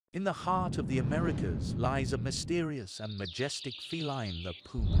In the heart of the Americas lies a mysterious and majestic feline, the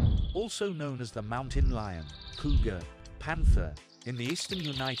puma, also known as the mountain lion, cougar, panther in the eastern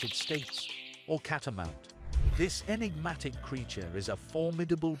United States, or catamount. This enigmatic creature is a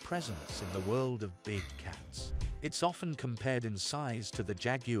formidable presence in the world of big cats. It's often compared in size to the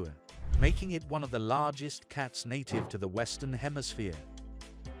jaguar, making it one of the largest cats native to the Western Hemisphere.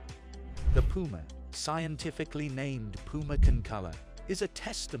 The puma, scientifically named Puma concolor, is a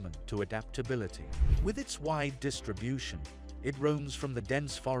testament to adaptability. With its wide distribution, it roams from the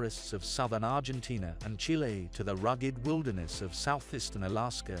dense forests of southern Argentina and Chile to the rugged wilderness of southeastern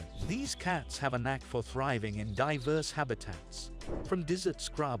Alaska. These cats have a knack for thriving in diverse habitats, from desert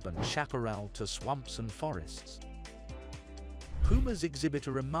scrub and chaparral to swamps and forests. Pumas exhibit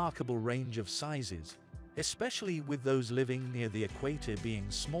a remarkable range of sizes, especially with those living near the equator being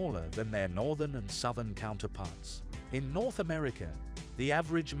smaller than their northern and southern counterparts. In North America, the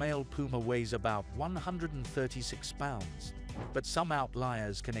average male puma weighs about 136 pounds, but some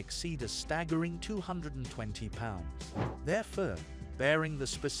outliers can exceed a staggering 220 pounds. Their fur, bearing the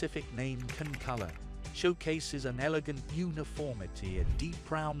specific name concolor, showcases an elegant uniformity, a deep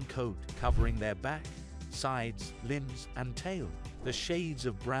brown coat covering their back, sides, limbs, and tail. The shades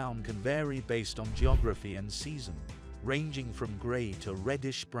of brown can vary based on geography and season, ranging from gray to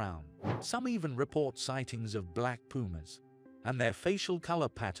reddish brown. Some even report sightings of black pumas, and their facial color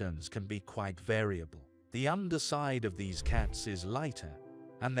patterns can be quite variable. The underside of these cats is lighter,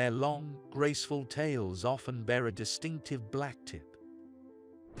 and their long, graceful tails often bear a distinctive black tip.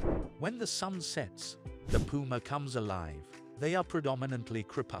 When the sun sets, the puma comes alive. They are predominantly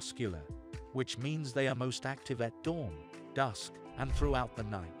crepuscular, which means they are most active at dawn, dusk, and throughout the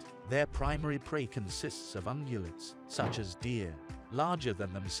night. Their primary prey consists of ungulates, such as deer, larger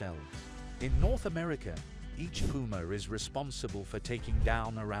than themselves. In North America, each puma is responsible for taking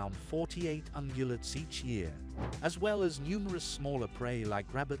down around 48 ungulates each year, as well as numerous smaller prey like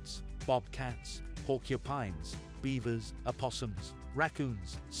rabbits, bobcats, porcupines, beavers, opossums,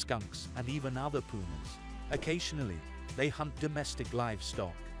 raccoons, skunks, and even other pumas. Occasionally, they hunt domestic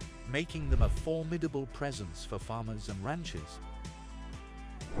livestock, making them a formidable presence for farmers and ranchers.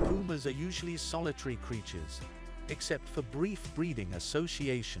 Pumas are usually solitary creatures, except for brief breeding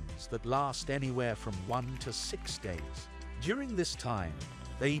associations that last anywhere from 1 to 6 days. During this time,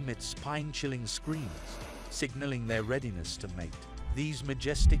 they emit spine-chilling screams, signaling their readiness to mate. These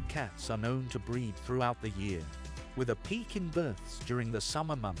majestic cats are known to breed throughout the year, with a peak in births during the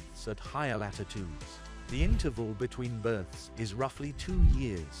summer months at higher latitudes. The interval between births is roughly 2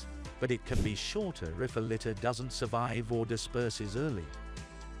 years, but it can be shorter if a litter doesn't survive or disperses early.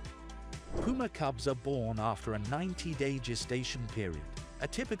 Puma cubs are born after a 90-day gestation period. A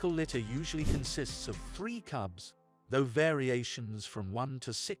typical litter usually consists of 3 cubs, though variations from 1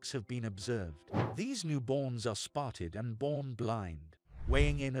 to 6 have been observed. These newborns are spotted and born blind,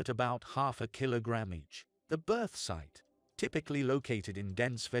 weighing in at about half a kilogram each. The birth site, typically located in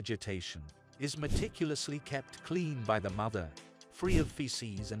dense vegetation, is meticulously kept clean by the mother, free of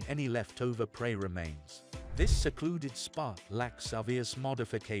feces and any leftover prey remains. This secluded spot lacks obvious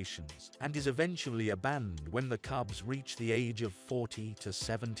modifications and is eventually abandoned when the cubs reach the age of 40 to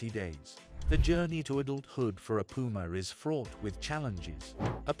 70 days. The journey to adulthood for a puma is fraught with challenges.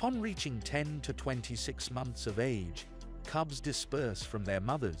 Upon reaching 10 to 26 months of age, cubs disperse from their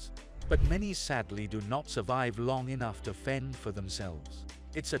mothers, but many sadly do not survive long enough to fend for themselves.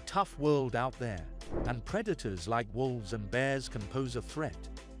 It's a tough world out there, and predators like wolves and bears can pose a threat,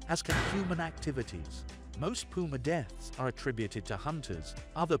 as can human activities. Most puma deaths are attributed to hunters,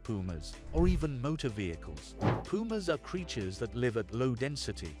 other pumas, or even motor vehicles. Pumas are creatures that live at low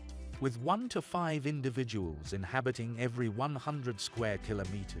density, with 1 to 5 individuals inhabiting every 100 square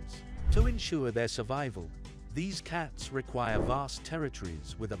kilometers. To ensure their survival, these cats require vast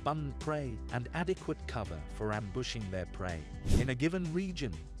territories with abundant prey and adequate cover for ambushing their prey. In a given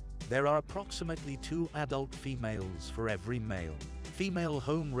region, there are approximately 2 adult females for every male. Female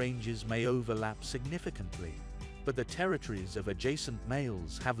home ranges may overlap significantly, but the territories of adjacent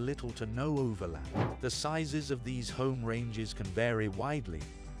males have little to no overlap. The sizes of these home ranges can vary widely,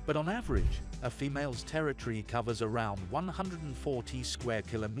 but on average, a female's territory covers around 140 square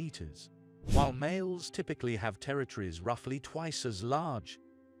kilometers, while males typically have territories roughly twice as large.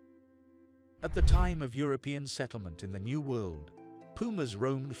 At the time of European settlement in the New World, pumas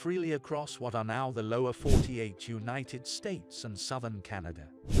roamed freely across what are now the lower 48 United States and southern Canada.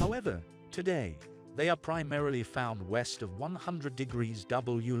 However, today, they are primarily found west of 100 degrees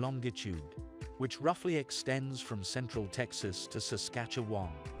W longitude, which roughly extends from central Texas to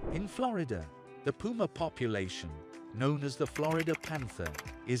Saskatchewan. In Florida, the puma population, known as the Florida panther,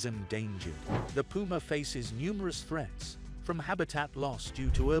 is endangered. The puma faces numerous threats, from habitat loss due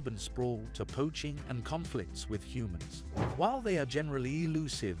to urban sprawl to poaching and conflicts with humans. While they are generally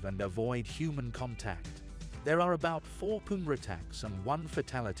elusive and avoid human contact, there are about 4 puma attacks and 1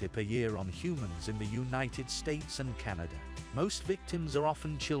 fatality per year on humans in the United States and Canada. Most victims are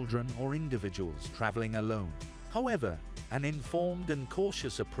often children or individuals traveling alone. However, an informed and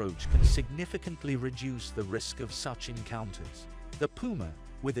cautious approach can significantly reduce the risk of such encounters. The puma,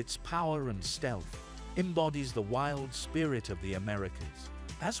 with its power and stealth, embodies the wild spirit of the Americas.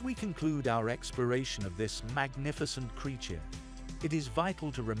 As we conclude our exploration of this magnificent creature, it is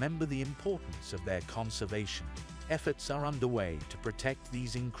vital to remember the importance of their conservation. Efforts are underway to protect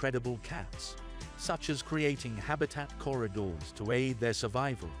these incredible cats, such as creating habitat corridors to aid their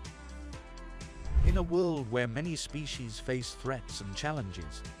survival. In a world where many species face threats and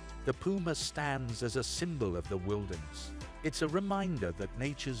challenges, the puma stands as a symbol of the wilderness. It's a reminder that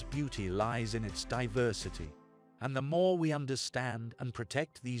nature's beauty lies in its diversity, and the more we understand and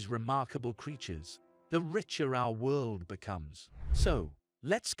protect these remarkable creatures, the richer our world becomes. So,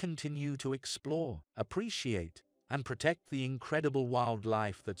 let's continue to explore, appreciate, and protect the incredible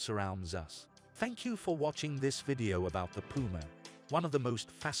wildlife that surrounds us. Thank you for watching this video about the puma, one of the most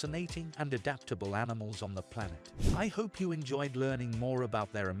fascinating and adaptable animals on the planet. I hope you enjoyed learning more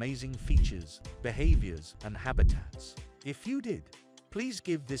about their amazing features, behaviors, and habitats. If you did, please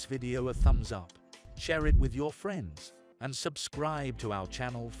give this video a thumbs up, share it with your friends, and subscribe to our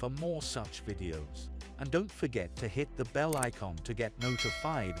channel for more such videos. And don't forget to hit the bell icon to get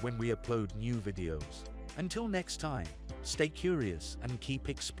notified when we upload new videos. Until next time, stay curious and keep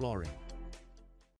exploring.